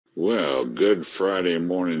Well, good Friday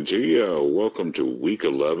morning to you. Welcome to week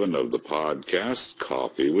 11 of the podcast,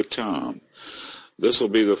 Coffee with Tom. This will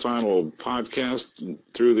be the final podcast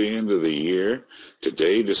through the end of the year.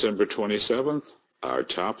 Today, December 27th, our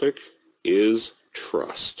topic is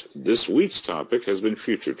trust. This week's topic has been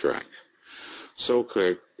Future Track. So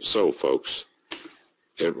folks,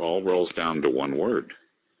 it all rolls down to one word,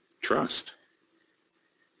 trust.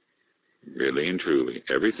 Really and truly,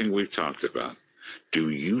 everything we've talked about. Do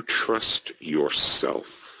you trust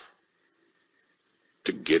yourself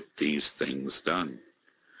to get these things done?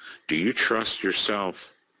 Do you trust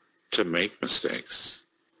yourself to make mistakes?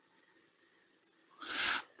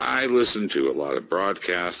 I listen to a lot of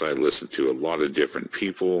broadcasts. I listen to a lot of different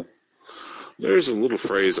people. There's a little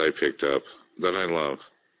phrase I picked up that I love.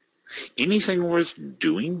 Anything worth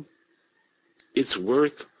doing, it's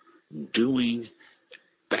worth doing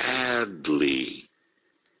badly.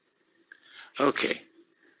 Okay,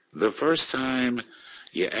 the first time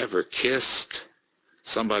you ever kissed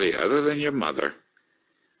somebody other than your mother,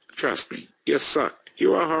 trust me, you sucked.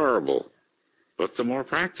 You are horrible. But the more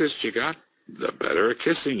practice you got, the better at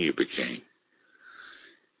kissing you became.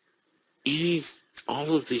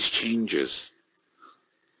 All of these changes,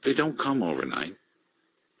 they don't come overnight.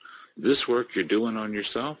 This work you're doing on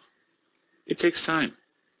yourself, it takes time.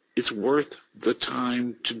 It's worth the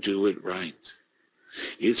time to do it right.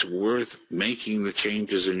 It's worth making the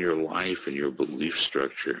changes in your life and your belief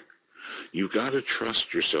structure. You've got to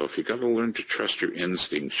trust yourself. You've got to learn to trust your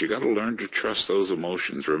instincts. You've got to learn to trust those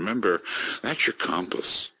emotions. Remember, that's your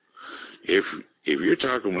compass. If you're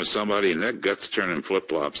talking with somebody and that gut's turning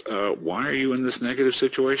flip-flops, why are you in this negative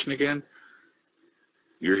situation again?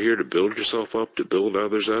 You're here to build yourself up, to build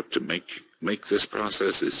others up, to make this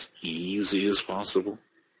process as easy as possible.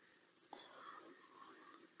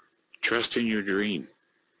 Trust in your dream.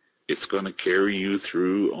 It's going to carry you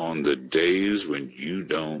through on the days when you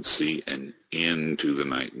don't see an end to the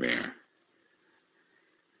nightmare.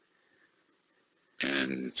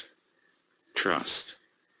 And trust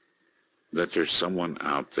that there's someone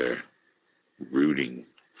out there rooting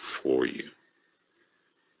for you.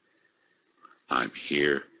 I'm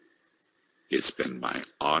here. It's been my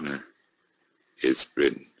honor. It's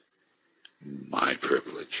been my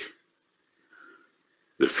privilege.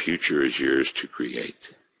 The future is yours to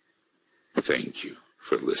create. Thank you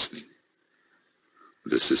for listening.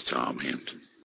 This is Tom Hampton.